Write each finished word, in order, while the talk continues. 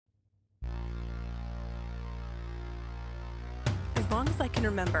long as I can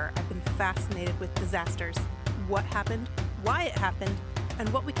remember, I've been fascinated with disasters, what happened, why it happened, and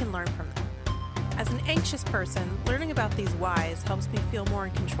what we can learn from them. As an anxious person, learning about these whys helps me feel more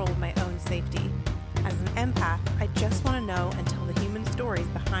in control of my own safety. As an empath, I just want to know and tell the human stories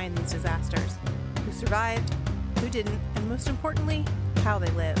behind these disasters. Who survived, who didn't, and most importantly, how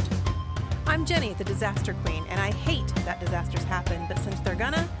they lived. I'm Jenny, the Disaster Queen, and I hate that disasters happen, but since they're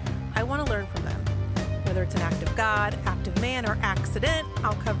gonna, I want to learn from them. Whether it's an act of God, act of man, or accident,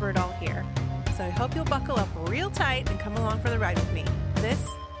 I'll cover it all here. So I hope you'll buckle up real tight and come along for the ride with me. This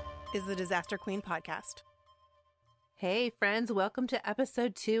is the Disaster Queen Podcast. Hey friends, welcome to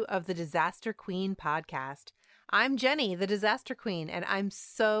episode 2 of the Disaster Queen Podcast. I'm Jenny, the Disaster Queen, and I'm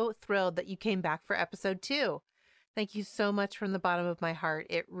so thrilled that you came back for episode 2. Thank you so much from the bottom of my heart.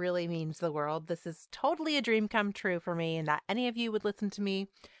 It really means the world. This is totally a dream come true for me, and that any of you would listen to me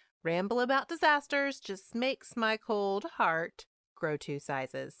ramble about disasters just makes my cold heart grow 2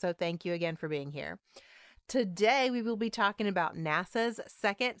 sizes. So thank you again for being here. Today, we will be talking about NASA's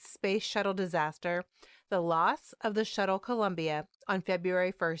second space shuttle disaster, the loss of the shuttle Columbia on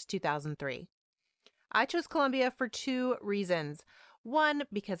February 1st, 2003. I chose Columbia for 2 reasons. One,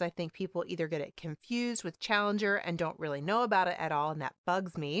 because I think people either get it confused with Challenger and don't really know about it at all, and that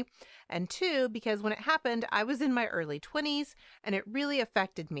bugs me. And 2, because when it happened, I was in my early 20s, and it really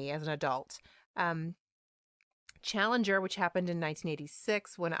affected me as an adult. Challenger, which happened in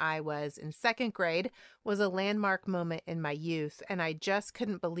 1986 when I was in 2nd grade, was a landmark moment in my youth, and I just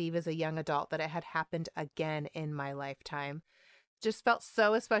couldn't believe as a young adult that it had happened again in my lifetime. Just felt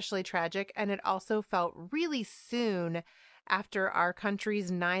so especially tragic, and it also felt really soon after our country's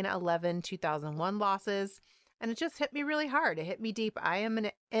 9/11/2001 losses, and it just hit me really hard. It hit me deep. I am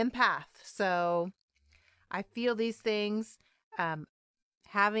an empath, so I feel these things.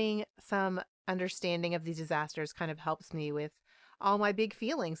 Having some understanding of these disasters kind of helps me with all my big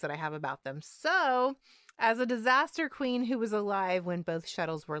feelings that I have about them. So, as a disaster queen who was alive when both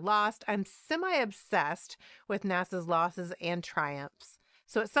shuttles were lost, I'm semi-obsessed with NASA's losses and triumphs.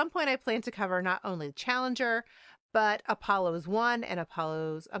 So at some point I plan to cover not only Challenger, but Apollo 1 and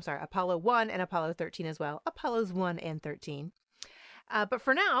Apollo 13 as well. Apollos 1 and 13. But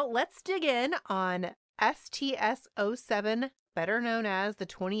for now, let's dig in on STS-07, better known as the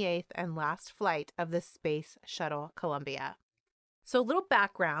 28th and last flight of the Space Shuttle Columbia. So a little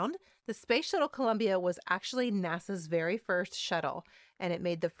background, the Space Shuttle Columbia was actually NASA's very first shuttle, and it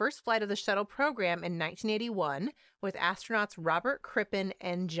made the first flight of the shuttle program in 1981 with astronauts Robert Crippen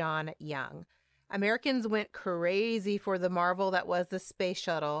and John Young. Americans went crazy for the marvel that was the space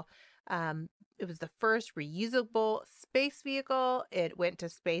shuttle. It was the first reusable space vehicle. It went to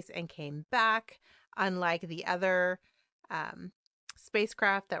space and came back, unlike the other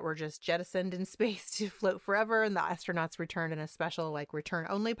spacecraft that were just jettisoned in space to float forever, and the astronauts returned in a special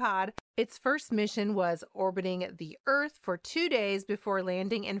return-only pod. Its first mission was orbiting the Earth for 2 days before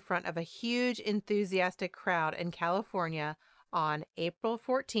landing in front of a huge, enthusiastic crowd in California on April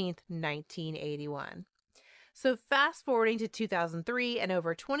 14th, 1981. So fast forwarding to 2003, and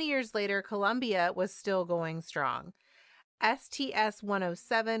over 20 years later, Columbia was still going strong.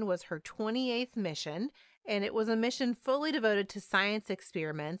 STS-107 was her 28th mission, and it was a mission fully devoted to science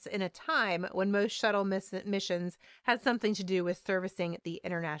experiments in a time when most shuttle missions had something to do with servicing the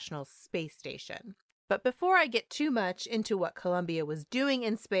International Space Station. But before I get too much into what Columbia was doing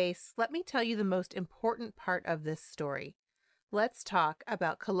in space, let me tell you the most important part of this story. Let's talk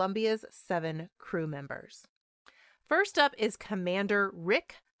about Columbia's 7 crew members. First up is Commander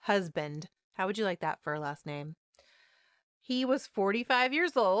Rick Husband. How would you like that for a last name? He was 45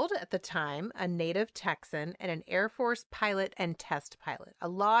 years old at the time, a native Texan, and an Air Force pilot and test pilot. A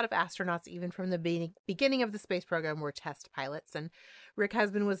lot of astronauts, even from the beginning of the space program, were test pilots, and Rick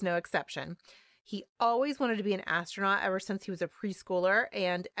Husband was no exception. He always wanted to be an astronaut ever since he was a preschooler,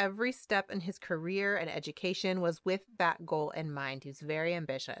 and every step in his career and education was with that goal in mind. He was very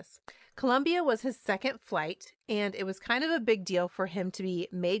ambitious. Columbia was his second flight, and it was kind of a big deal for him to be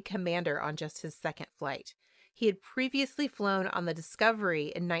made commander on just his second flight. He had previously flown on the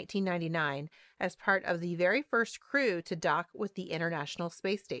Discovery in 1999 as part of the very first crew to dock with the International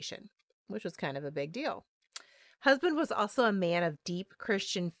Space Station, which was kind of a big deal. Husband was also a man of deep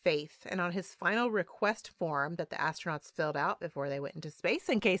Christian faith, and on his final request form that the astronauts filled out before they went into space,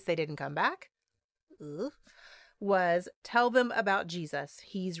 in case they didn't come back, was, "Tell them about Jesus.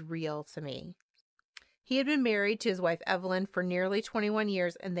 He's real to me." He had been married to his wife Evelyn for nearly 21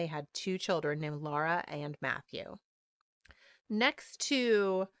 years, and they had 2 children named Laura and Matthew. Next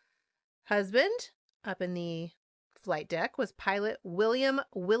to Husband, up in the flight deck, was pilot Willie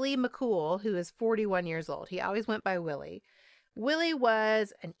McCool, who is 41 years old. He always went by Willie. Willie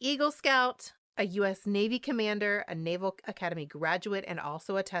was an Eagle Scout, a U.S. Navy commander, a Naval Academy graduate, and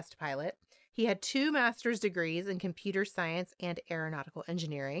also a test pilot. He had 2 master's degrees in computer science and aeronautical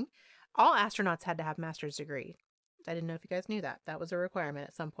engineering. All astronauts had to have a master's degree. I didn't know if you guys knew that. That was a requirement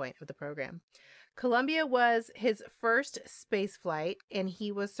at some point of the program. Columbia was his first space flight, and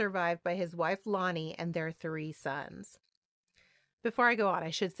he was survived by his wife Lonnie and their 3 sons. Before I go on,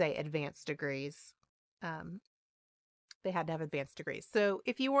 I should say advanced degrees. They had to have advanced degrees. So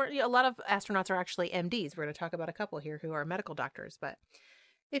if you weren't, a lot of astronauts are actually MDs. We're going to talk about a couple here who are medical doctors. But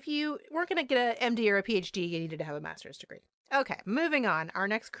if you weren't going to get an MD or a PhD, you needed to have a master's degree. Okay, moving on. Our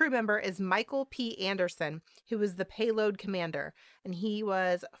next crew member is Michael P. Anderson, who was the payload commander, and he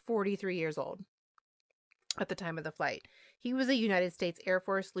was 43 years old at the time of the flight. He was a United States Air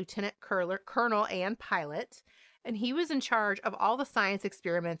Force lieutenant colonel and pilot, and he was in charge of all the science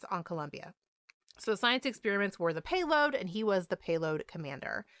experiments on Columbia. So science experiments were the payload, and he was the payload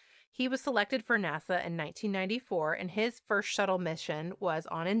commander. He was selected for NASA in 1994, and his first shuttle mission was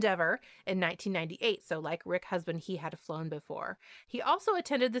on Endeavour in 1998. So like Rick Husband, he had flown before. He also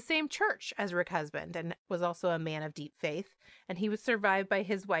attended the same church as Rick Husband and was also a man of deep faith. And he was survived by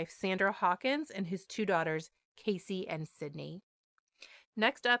his wife, Sandra Hawkins, and his 2 daughters, Casey and Sydney.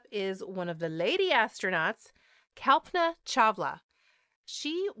 Next up is one of the lady astronauts, Kalpana Chawla.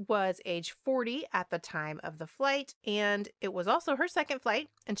 She was age 40 at the time of the flight, and it was also her second flight,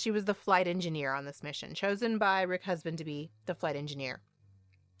 and she was the flight engineer on this mission, chosen by Rick Husband to be the flight engineer.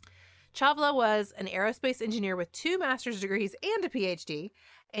 Chawla was an aerospace engineer with 2 master's degrees and a PhD,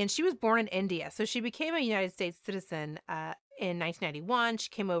 and she was born in India. So she became a United States citizen in 1991. She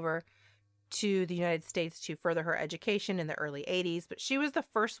came over to the United States to further her education in the early 80s, but she was the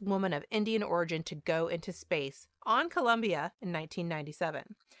first woman of Indian origin to go into space on Columbia in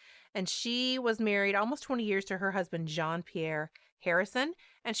 1997. And she was married almost 20 years to her husband, John Pierre Harrison,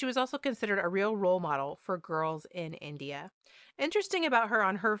 and she was also considered a real role model for girls in India. Interesting about her,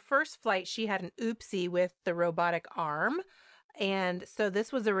 on her first flight, she had an oopsie with the robotic arm. And so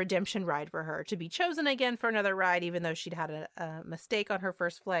this was a redemption ride for her to be chosen again for another ride, even though she'd had a mistake on her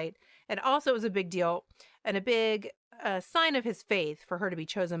first flight. And also it was a big deal and a big sign of his faith for her to be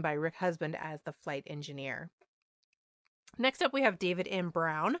chosen by Rick Husband as the flight engineer. Next up, we have David M.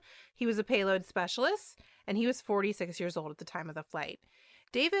 Brown. He was a payload specialist, and he was 46 years old at the time of the flight.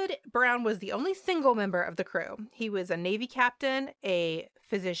 David Brown was the only single member of the crew. He was a Navy captain, a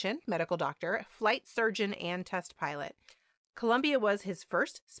physician, medical doctor, flight surgeon, and test pilot. Columbia was his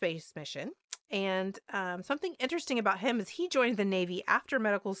first space mission, and something interesting about him is he joined the Navy after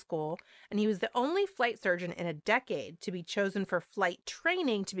medical school, and he was the only flight surgeon in a decade to be chosen for flight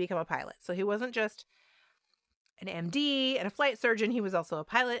training to become a pilot. So he wasn't just an MD and a flight surgeon, he was also a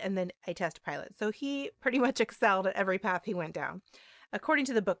pilot and then a test pilot. So he pretty much excelled at every path he went down. According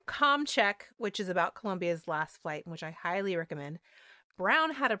to the book Check, which is about Columbia's last flight, which I highly recommend,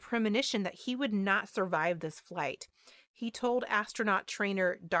 Brown had a premonition that he would not survive this flight. He told astronaut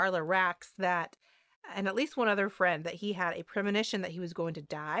trainer Darla Rax that, and at least one other friend, that he had a premonition that he was going to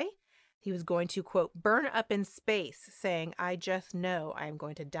die. He was going to, quote, burn up in space, saying, I just know I am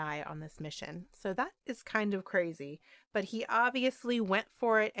going to die on this mission. So that is kind of crazy, but he obviously went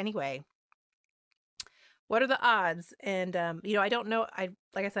for it anyway. What are the odds? And, I don't know.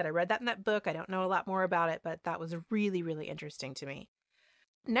 Like I said, I read that in that book. I don't know a lot more about it, but that was really, really interesting to me.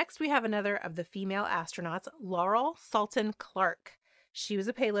 Next, we have another of the female astronauts, Laurel Sultan Clark. She was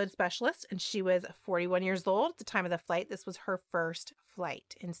a payload specialist, and she was 41 years old at the time of the flight. This was her first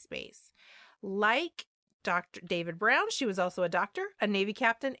flight in space. Like Dr. David Brown, she was also a doctor, a Navy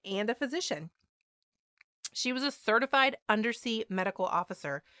captain, and a physician. She was a certified undersea medical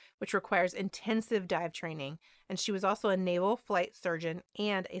officer, which requires intensive dive training. And she was also a naval flight surgeon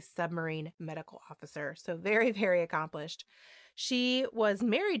and a submarine medical officer. So very, very accomplished. She was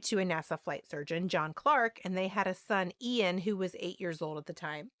married to a NASA flight surgeon, John Clark, and they had a son, Ian, who was 8 years old at the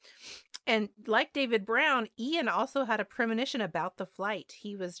time. And like David Brown, Ian also had a premonition about the flight.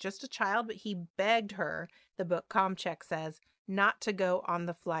 He was just a child, but he begged her, the book Check says, not to go on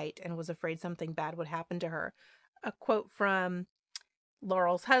the flight and was afraid something bad would happen to her. A quote from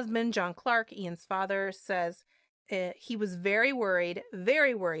Laurel's husband, John Clark, Ian's father, says, he was very worried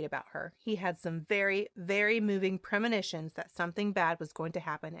about her. He had some very, very moving premonitions that something bad was going to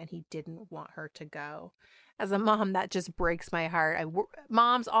happen, and he didn't want her to go. As a mom, that just breaks my heart.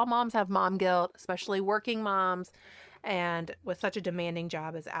 All moms have mom guilt, especially working moms. And with such a demanding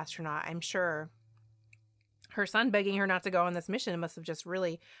job as astronaut, I'm sure her son begging her not to go on this mission must have just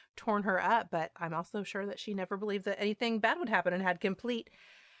really torn her up. But I'm also sure that she never believed that anything bad would happen and had complete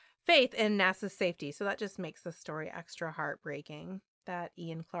faith in NASA's safety. So that just makes the story extra heartbreaking that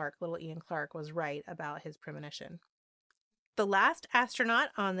little Ian Clark, was right about his premonition. The last astronaut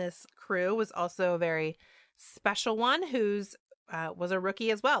on this crew was also a very special one who's was a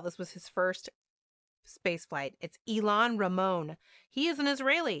rookie as well. This was his first space flight. It's Ilan Ramon. He is an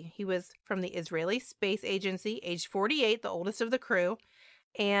Israeli. He was from the Israeli Space Agency, age 48, the oldest of the crew,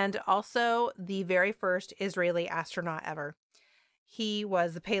 and also the very first Israeli astronaut ever. He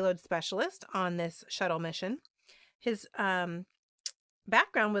was the payload specialist on this shuttle mission. His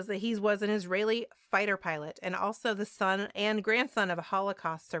background was that he was an Israeli fighter pilot and also the son and grandson of a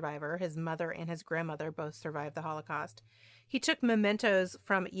Holocaust survivor. His mother and his grandmother both survived the Holocaust. He took mementos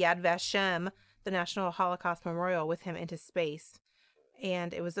from Yad Vashem, the National Holocaust Memorial, with him into space.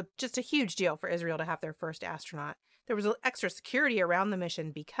 And it was just a huge deal for Israel to have their first astronaut. There was extra security around the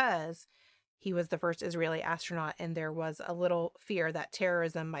mission because he was the first Israeli astronaut, and there was a little fear that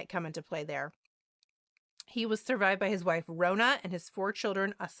terrorism might come into play there. He was survived by his wife Rona and his 4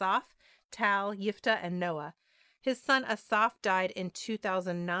 children, Asaf, Tal, Yifta, and Noah. His son Asaf died in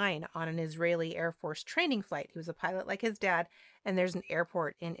 2009 on an Israeli Air Force training flight. He was a pilot like his dad, and there's an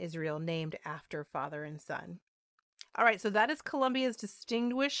airport in Israel named after father and son. All right, so that is Columbia's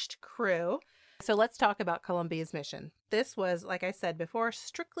distinguished crew. So let's talk about Columbia's mission. This was, like I said before,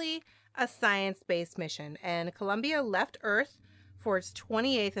 strictly a science-based mission, and Columbia left Earth for its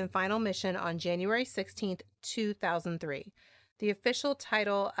 28th and final mission on January 16th, 2003. The official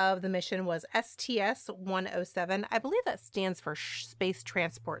title of the mission was STS-107. I believe that stands for Space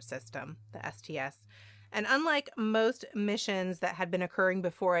Transport System, the STS. And unlike most missions that had been occurring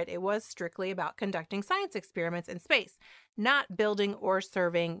before it, it was strictly about conducting science experiments in space, not building or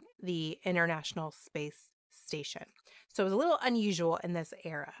serving the International Space Station. So it was a little unusual in this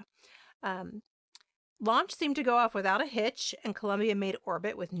era. Launch seemed to go off without a hitch, and Columbia made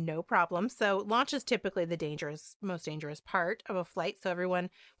orbit with no problem. So launch is typically the most dangerous part of a flight. So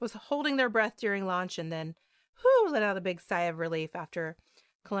everyone was holding their breath during launch and then let out a big sigh of relief after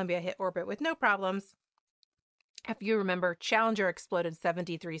Columbia hit orbit with no problems. If you remember, Challenger exploded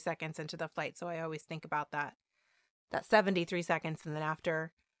 73 seconds into the flight. So I always think about that 73 seconds. And then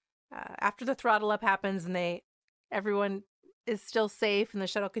after the throttle up happens and everyone is still safe and the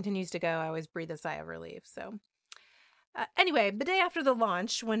shuttle continues to go, I always breathe a sigh of relief. So anyway, the day after the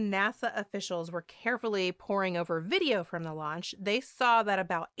launch, when NASA officials were carefully poring over video from the launch, they saw that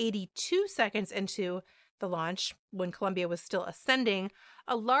about 82 seconds into the launch, when Columbia was still ascending,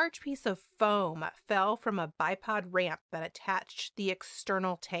 a large piece of foam fell from a bipod ramp that attached the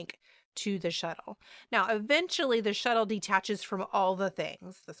external tank to the shuttle. Now, eventually the shuttle detaches from all the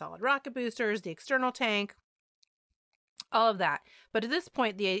things, the solid rocket boosters, the external tank, all of that. But at this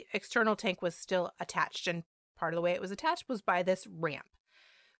point, the external tank was still attached, and part of the way it was attached was by this ramp.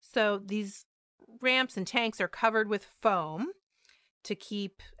 So these ramps and tanks are covered with foam to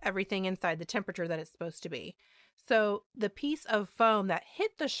keep everything inside the temperature that it's supposed to be. So the piece of foam that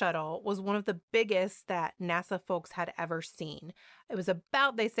hit the shuttle was one of the biggest that NASA folks had ever seen. It was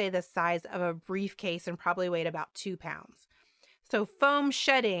about, they say, the size of a briefcase and probably weighed about 2 pounds. So foam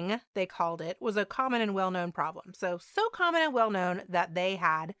shedding, they called it, was a common and well-known problem. So common and well-known that they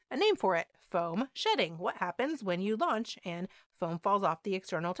had a name for it, foam shedding. What happens when you launch and foam falls off the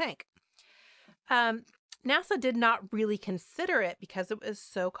external tank? NASA did not really consider it because it was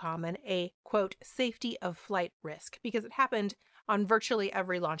so common a, quote, safety of flight risk, because it happened on virtually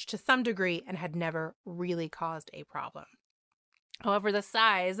every launch to some degree and had never really caused a problem. However, the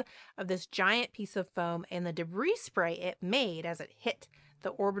size of this giant piece of foam and the debris spray it made as it hit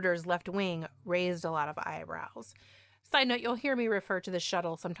the orbiter's left wing raised a lot of eyebrows. Side note, you'll hear me refer to the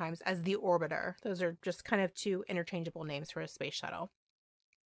shuttle sometimes as the orbiter. Those are just kind of 2 interchangeable names for a space shuttle.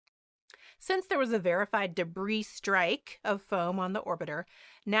 Since there was a verified debris strike of foam on the orbiter,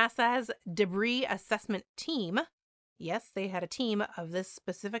 NASA's debris assessment team, yes, they had a team of this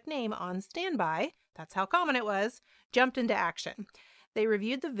specific name on standby, that's how common it was, jumped into action. They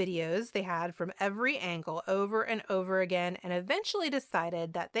reviewed the videos they had from every angle over and over again and eventually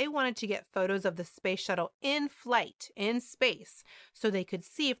decided that they wanted to get photos of the space shuttle in flight, in space, so they could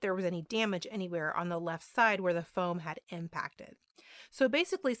see if there was any damage anywhere on the left side where the foam had impacted. So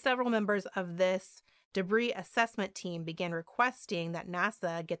basically, several members of this debris assessment team began requesting that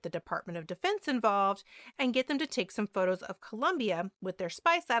NASA get the Department of Defense involved and get them to take some photos of Columbia with their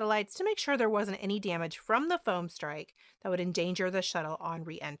spy satellites to make sure there wasn't any damage from the foam strike that would endanger the shuttle on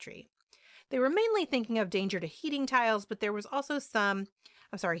re-entry. They were mainly thinking of danger to heating tiles, but there was also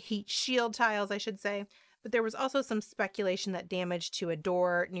heat shield tiles, I should say, But there was also some speculation that damage to a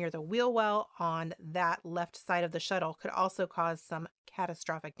door near the wheel well on that left side of the shuttle could also cause some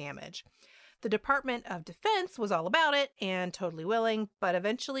catastrophic damage. The Department of Defense was all about it and totally willing, but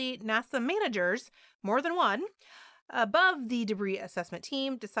eventually NASA managers, more than one, above the debris assessment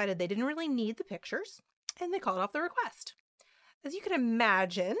team decided they didn't really need the pictures, and they called off the request. As you can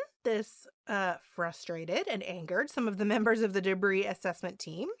imagine, this frustrated and angered some of the members of the debris assessment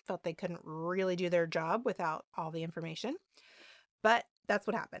team, felt they couldn't really do their job without all the information. But that's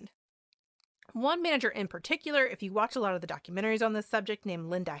what happened. One manager in particular, if you watch a lot of the documentaries on this subject, named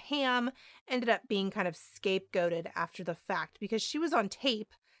Linda Ham, ended up being kind of scapegoated after the fact because she was on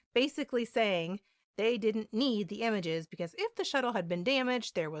tape basically saying they didn't need the images because if the shuttle had been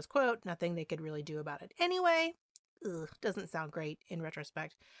damaged, there was, quote, nothing they could really do about it anyway. Doesn't sound great in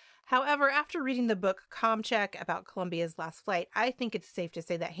retrospect. However, after reading the book Comcheck about Columbia's last flight, I think it's safe to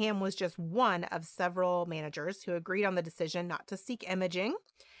say that Ham was just one of several managers who agreed on the decision not to seek imaging,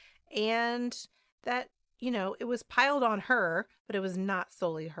 and that, it was piled on her, but it was not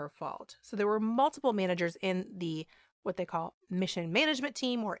solely her fault. So there were multiple managers in the, what they call Mission Management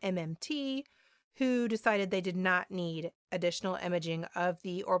Team, or MMT, who decided they did not need additional imaging of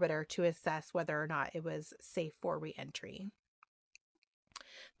the orbiter to assess whether or not it was safe for re-entry.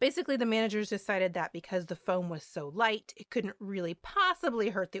 Basically, the managers decided that because the foam was so light, it couldn't really possibly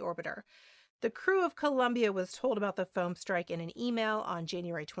hurt the orbiter. The crew of Columbia was told about the foam strike in an email on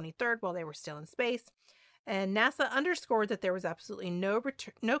January 23rd while they were still in space, and NASA underscored that there was absolutely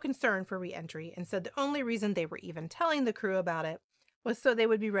no concern for re-entry and said the only reason they were even telling the crew about it was so they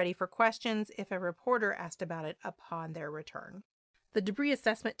would be ready for questions if a reporter asked about it upon their return. The debris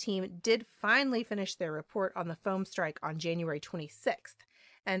assessment team did finally finish their report on the foam strike on January 26th,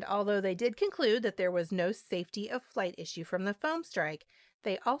 and although they did conclude that there was no safety of flight issue from the foam strike,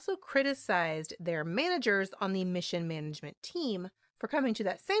 they also criticized their managers on the mission management team for coming to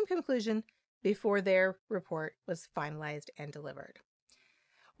that same conclusion before their report was finalized and delivered.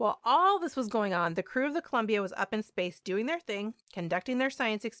 While all this was going on, the crew of the Columbia was up in space doing their thing, conducting their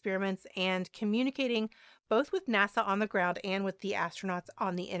science experiments, and communicating both with NASA on the ground and with the astronauts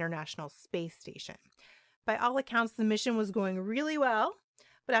on the International Space Station. By all accounts, the mission was going really well,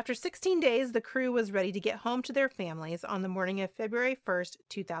 but after 16 days, the crew was ready to get home to their families on the morning of February 1st,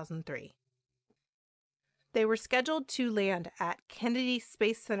 2003. They were scheduled to land at Kennedy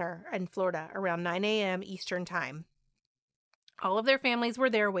Space Center in Florida around 9 a.m. Eastern Time. All of their families were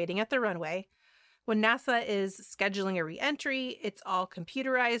there waiting at the runway. When NASA is scheduling a re-entry, it's all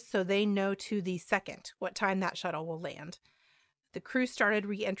computerized, so they know to the second what time that shuttle will land. The crew started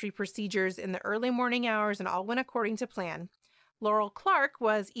re-entry procedures in the early morning hours and all went according to plan. Laurel Clark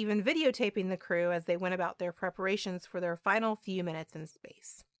was even videotaping the crew as they went about their preparations for their final few minutes in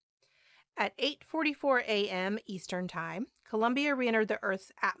space. At 8:44 a.m. Eastern Time, Columbia re-entered the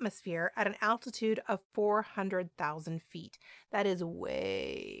Earth's atmosphere at an altitude of 400,000 feet. That is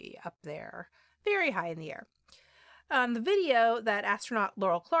way up there, very high in the air. On the video that astronaut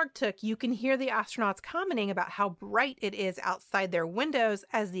Laurel Clark took, you can hear the astronauts commenting about how bright it is outside their windows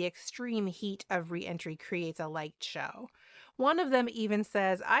as the extreme heat of re-entry creates a light show. One of them even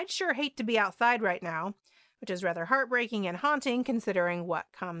says, "I'd sure hate to be outside right now," which is rather heartbreaking and haunting considering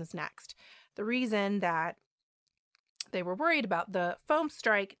what comes next. The reason that they were worried about the foam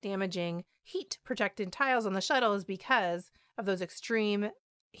strike damaging heat-protected tiles on the shuttle is because of those extreme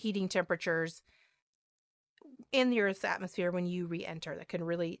heating temperatures in the Earth's atmosphere when you re-enter that can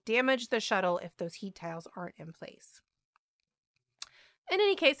really damage the shuttle if those heat tiles aren't in place. In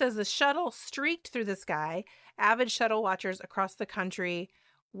any case, as the shuttle streaked through the sky, avid shuttle watchers across the country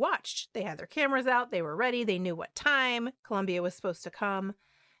watched. They had their cameras out, they were ready, they knew what time Columbia was supposed to come.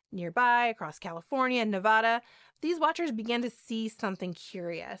 Nearby, across California and Nevada, these watchers began to see something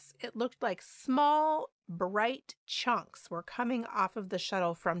curious. It looked like small, bright chunks were coming off of the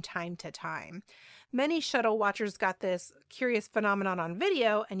shuttle from time to time. Many shuttle watchers got this curious phenomenon on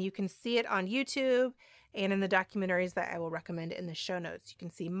video, and you can see it on YouTube and in the documentaries that I will recommend in the show notes. You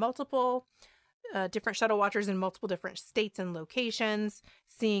can see multiple different shuttle watchers in multiple different states and locations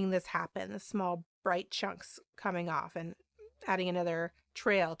seeing this happen, the small bright chunks coming off and adding another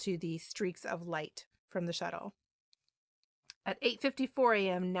trail to the streaks of light from the shuttle. At 8:54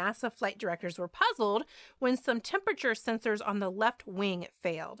 a.m., NASA flight directors were puzzled when some temperature sensors on the left wing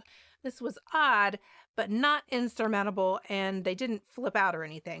failed. This was odd, but not insurmountable, and they didn't flip out or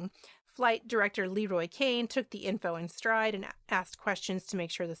anything. Flight director Leroy Kane took the info in stride and asked questions to make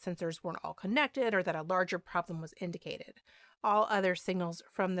sure the sensors weren't all connected or that a larger problem was indicated. All other signals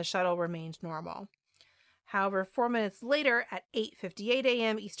from the shuttle remained normal. However, 4 minutes later, at 8:58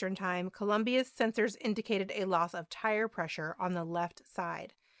 a.m. Eastern Time, Columbia's sensors indicated a loss of tire pressure on the left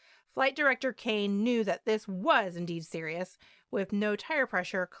side. Flight Director Kane knew that this was indeed serious. With no tire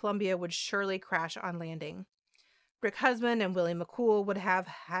pressure, Columbia would surely crash on landing. Rick Husband and Willie McCool would have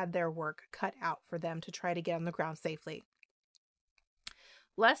had their work cut out for them to try to get on the ground safely.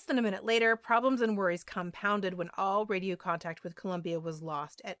 Less than a minute later, problems and worries compounded when all radio contact with Columbia was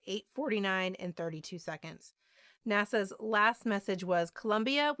lost at 8:49 and 32 seconds. NASA's last message was,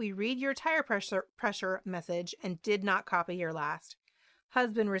 "Columbia, we read your tire pressure message and did not copy your last."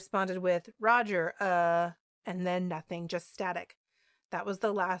 Husband responded with, "Roger, and then nothing, just static. That was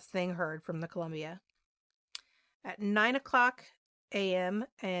the last thing heard from the Columbia. At 9 o'clock a.m.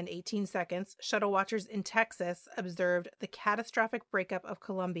 and 18 seconds, shuttle watchers in Texas observed the catastrophic breakup of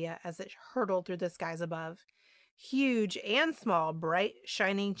Columbia as it hurtled through the skies above. Huge and small, bright,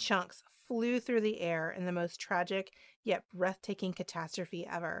 shining chunks flew through the air in the most tragic yet breathtaking catastrophe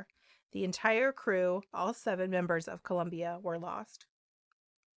ever. The entire crew, all 7 members of Columbia, were lost.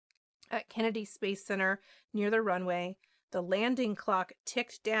 At Kennedy Space Center, near the runway, the landing clock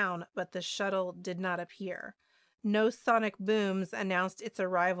ticked down, but the shuttle did not appear. No sonic booms announced its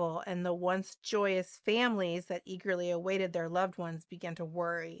arrival, and the once joyous families that eagerly awaited their loved ones began to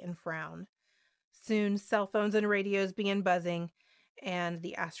worry and frown. Soon, cell phones and radios began buzzing, and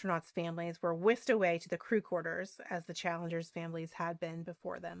the astronauts' families were whisked away to the crew quarters, as the Challenger's families had been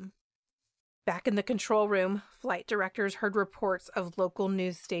before them. Back in the control room, flight directors heard reports of local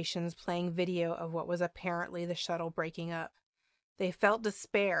news stations playing video of what was apparently the shuttle breaking up. They felt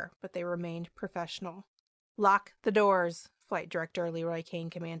despair, but they remained professional. "Lock the doors," Flight Director Leroy Kane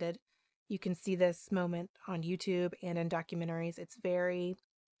commanded. You can see this moment on YouTube and in documentaries. It's very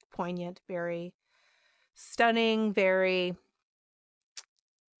poignant, very stunning,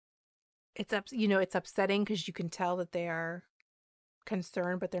 it's upsetting because you can tell that they are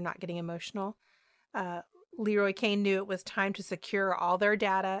concerned, but they're not getting emotional. Leroy Kane knew it was time to secure all their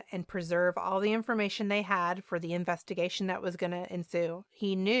data and preserve all the information they had for the investigation that was going to ensue.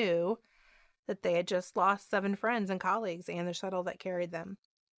 He knew that they had just lost 7 friends and colleagues and the shuttle that carried them.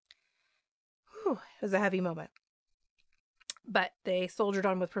 Whew, it was a heavy moment. But they soldiered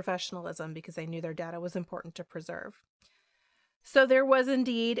on with professionalism because they knew their data was important to preserve. So there was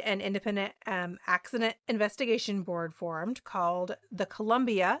indeed an independent accident investigation board formed called the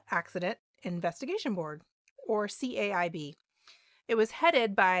Columbia Accident Investigation Board, or CAIB. It was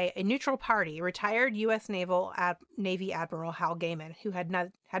headed by a neutral party, retired U.S. Navy Admiral Hal Gaiman, who had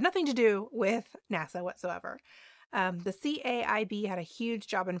nothing to do with NASA whatsoever. The CAIB had a huge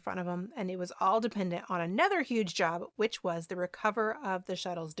job in front of them, and it was all dependent on another huge job, which was the recovery of the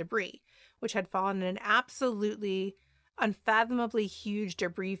shuttle's debris, which had fallen in an absolutely unfathomably huge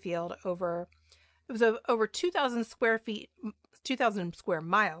debris field over 2,000 square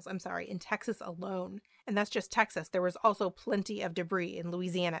miles, in Texas alone. And that's just Texas. There was also plenty of debris in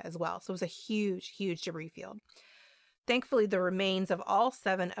Louisiana as well. So it was a huge, huge debris field. Thankfully, the remains of all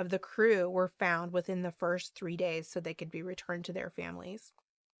 7 of the crew were found within the first 3 days so they could be returned to their families.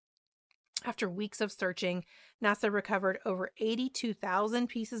 After weeks of searching, NASA recovered over 82,000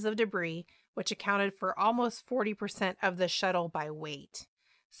 pieces of debris, which accounted for almost 40% of the shuttle by weight.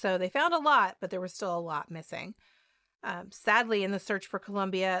 So they found a lot, but there was still a lot missing. Sadly, in the search for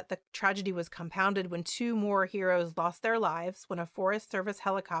Columbia, the tragedy was compounded when 2 more heroes lost their lives when a Forest Service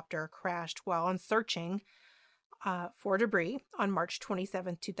helicopter crashed while on searching for debris on March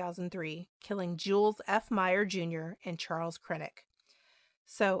 27, 2003, killing Jules F. Meyer Jr. and Charles Krennic.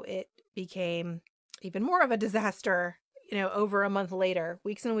 So it became even more of a disaster, over a month later,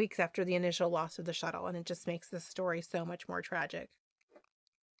 weeks and weeks after the initial loss of the shuttle, and it just makes this story so much more tragic.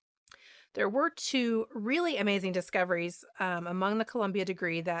 There were 2 really amazing discoveries among the Columbia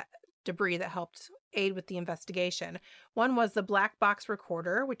debris that helped aid with the investigation. One was the black box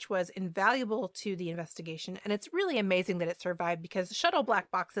recorder, which was invaluable to the investigation, and it's really amazing that it survived because shuttle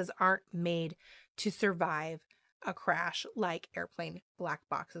black boxes aren't made to survive a crash like airplane black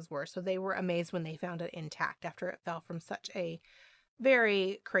boxes were. So they were amazed when they found it intact after it fell from such a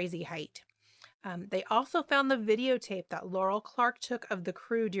very crazy height. They also found the videotape that Laurel Clark took of the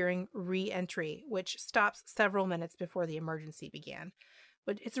crew during re-entry, which stops several minutes before the emergency began.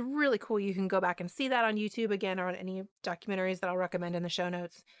 But it's really cool. You can go back and see that on YouTube again, or on any documentaries that I'll recommend in the show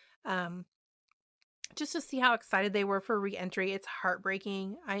notes. Just to see how excited they were for re-entry. It's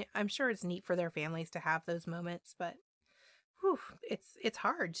heartbreaking. I'm sure it's neat for their families to have those moments, but it's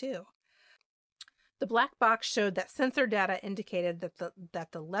hard too. The black box showed that sensor data indicated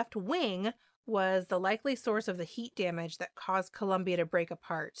that the left wing was the likely source of the heat damage that caused Columbia to break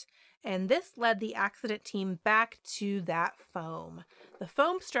apart. And this led the accident team back to that foam. The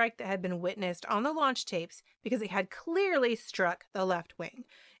foam strike that had been witnessed on the launch tapes because it had clearly struck the left wing.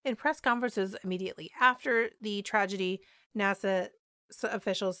 In press conferences immediately after the tragedy, NASA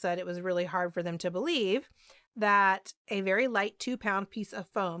officials said it was really hard for them to believe that a very light 2-pound piece of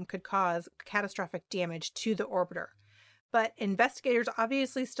foam could cause catastrophic damage to the orbiter. But investigators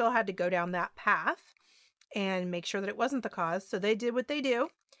obviously still had to go down that path and make sure that it wasn't the cause. So they did what they do,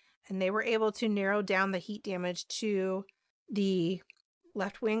 and they were able to narrow down the heat damage to the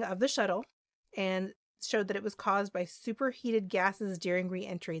left wing of the shuttle and showed that it was caused by superheated gases during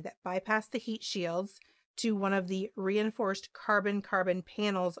re-entry that bypassed the heat shields to one of the reinforced carbon-carbon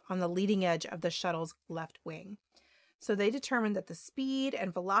panels on the leading edge of the shuttle's left wing. So they determined that the speed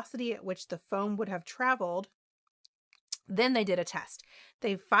and velocity at which the foam would have traveled. Then they did a test.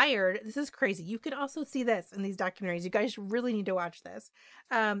 They fired, this is crazy. You can also see this in these documentaries. You guys really need to watch this.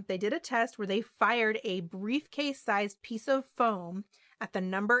 They did a test where they fired a briefcase-sized piece of foam at the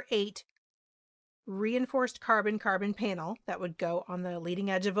number 8 reinforced carbon-carbon panel that would go on the leading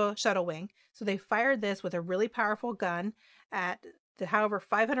edge of a shuttle wing. So they fired this with a really powerful gun at however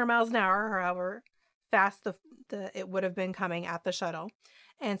 500 miles an hour, or however fast it would have been coming at the shuttle.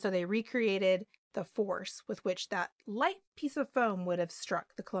 And so they recreated the force with which that light piece of foam would have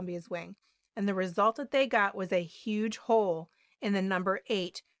struck the Columbia's wing. And the result that they got was a huge hole in the number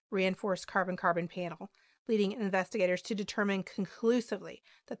 8 reinforced carbon-carbon panel, leading investigators to determine conclusively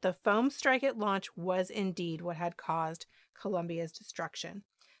that the foam strike at launch was indeed what had caused Columbia's destruction.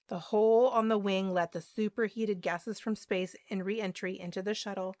 The hole on the wing let the superheated gases from space in re-entry into the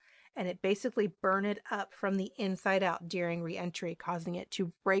shuttle, and it basically burned it up from the inside out during re-entry, causing it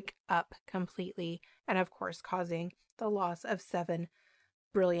to break up completely, and of course causing the loss of 7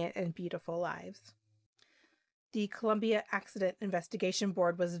 brilliant and beautiful lives. The Columbia Accident Investigation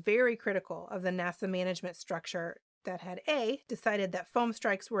Board was very critical of the NASA management structure that had A, decided that foam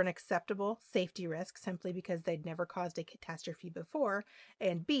strikes were an acceptable safety risk simply because they'd never caused a catastrophe before,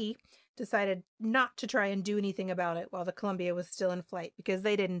 and B, decided not to try and do anything about it while the Columbia was still in flight because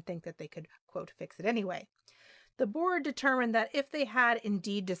they didn't think that they could, quote, fix it anyway. The board determined that if they had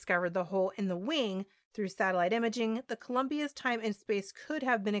indeed discovered the hole in the wing through satellite imaging, the Columbia's time in space could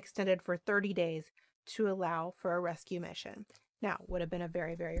have been extended for 30 days to allow for a rescue mission. Now, would have been a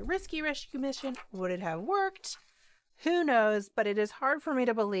very, very risky rescue mission. Would it have worked? Who knows? But it is hard for me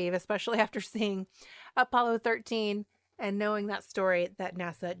to believe, especially after seeing Apollo 13 and knowing that story, that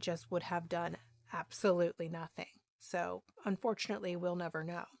NASA just would have done absolutely nothing. So, unfortunately, we'll never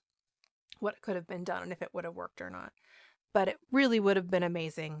know what could have been done and if it would have worked or not. But it really would have been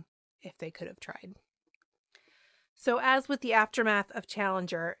amazing if they could have tried. So as with the aftermath of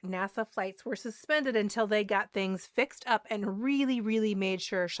Challenger, NASA flights were suspended until they got things fixed up and really made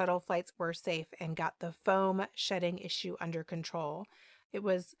sure shuttle flights were safe and got the foam shedding issue under control. It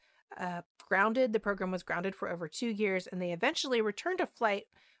was grounded. The program was grounded for over 2 years, and they eventually returned to flight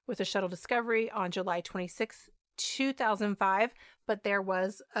with the Shuttle Discovery on July 26, 2005, but there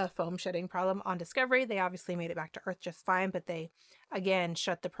was a foam shedding problem on Discovery. They obviously made it back to Earth just fine, but they, again,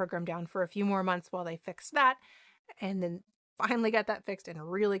 shut the program down for a few more months while they fixed that, and then finally got that fixed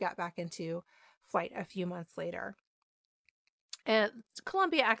and really got back into flight a few months later. And the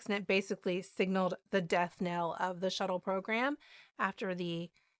Columbia accident basically signaled the death knell of the shuttle program. After the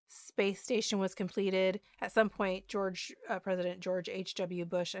space station was completed, at some point, President George H.W.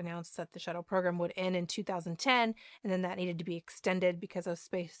 Bush announced that the shuttle program would end in 2010, and then that needed to be extended because of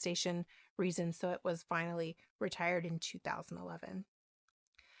space station reasons, so it was finally retired in 2011.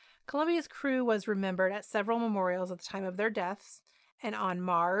 Columbia's crew was remembered at several memorials at the time of their deaths, and on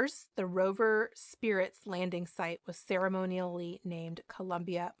Mars, the rover Spirit's landing site was ceremonially named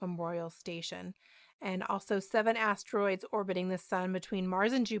Columbia Memorial Station, and also 7 asteroids orbiting the sun between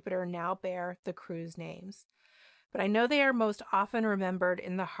Mars and Jupiter now bear the crew's names. But I know they are most often remembered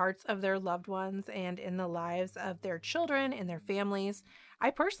in the hearts of their loved ones and in the lives of their children and their families. I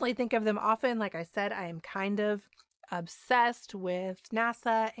personally think of them often. Like I said, I am kind of obsessed with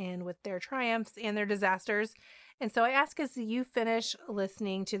NASA and with their triumphs and their disasters. And so I ask as you finish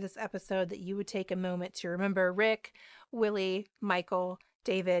listening to this episode that you would take a moment to remember Rick, Willie, Michael,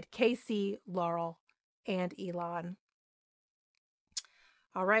 David, Casey, Laurel, and Elon.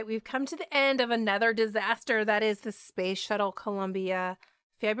 All right, we've come to the end of another disaster. That is the Space Shuttle Columbia,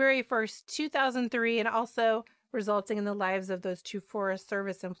 February 1st, 2003, and also resulting in the lives of those 2 Forest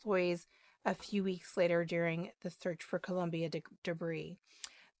Service employees a few weeks later during the search for Columbia debris.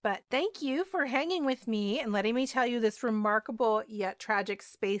 But thank you for hanging with me and letting me tell you this remarkable yet tragic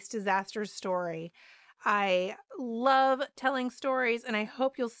space disaster story. I love telling stories, and I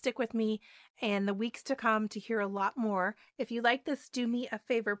hope you'll stick with me in the weeks to come to hear a lot more. If you like this, do me a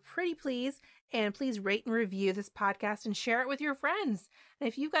favor, pretty please, and please rate and review this podcast and share it with your friends. And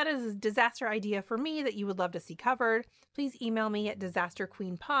if you've got a disaster idea for me that you would love to see covered, please email me at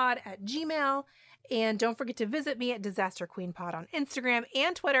disasterqueenpod@gmail.com. And don't forget to visit me at Disaster Queen Pod on Instagram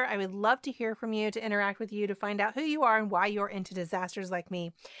and Twitter. I would love to hear from you, to interact with you, to find out who you are and why you're into disasters like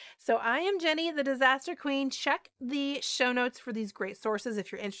me. So I am Jenny, the Disaster Queen. Check the show notes for these great sources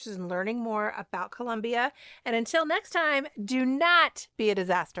if you're interested in learning more about Columbia. And until next time, do not be a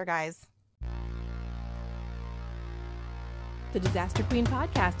disaster, guys. The Disaster Queen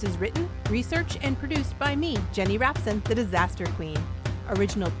podcast is written, researched, and produced by me, Jenny Rapson, the Disaster Queen.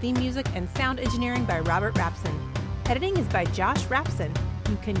 Original theme music and sound engineering by Robert Rapson. Editing is by Josh Rapson.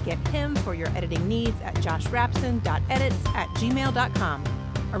 You can get him for your editing needs at joshrapson.edits@gmail.com.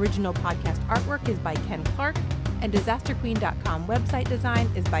 Original podcast artwork is by Ken Clark, and disasterqueen.com website design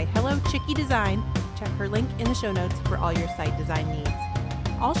is by Hello Chicky Design. Check her link in the show notes for all your site design needs.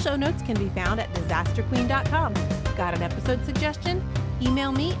 All show notes can be found at disasterqueen.com. Got an episode suggestion?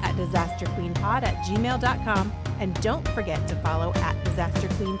 Email me at disasterqueenpod@gmail.com. And don't forget to follow at Disaster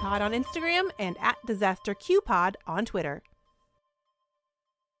Queen Pod on Instagram and at Disaster Q Pod on Twitter.